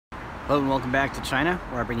Hello and welcome back to China,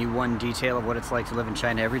 where I bring you one detail of what it's like to live in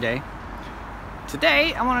China every day.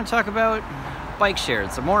 Today I want to talk about bike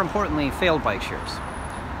shares, or more importantly, failed bike shares.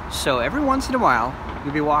 So every once in a while,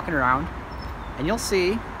 you'll be walking around and you'll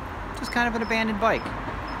see just kind of an abandoned bike.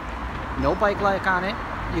 No bike light on it.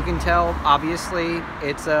 You can tell, obviously,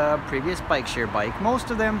 it's a previous bike share bike.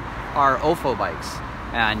 Most of them are OFO bikes.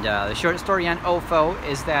 And the short story on OFO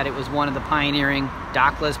is that it was one of the pioneering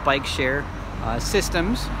dockless bike share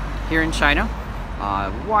systems here in China.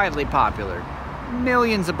 Widely popular.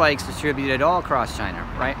 Millions of bikes distributed all across China,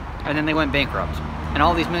 right? And then they went bankrupt. And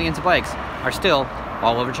all these millions of bikes are still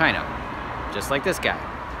all over China, just like this guy.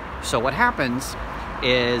 So what happens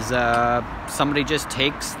is somebody just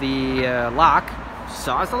takes the lock,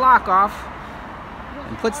 saws the lock off,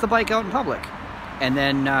 and puts the bike out in public. And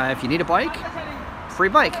then if you need a bike, free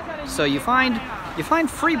bike. So you find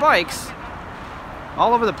free bikes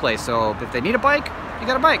all over the place. So if they need a bike, you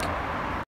got a bike.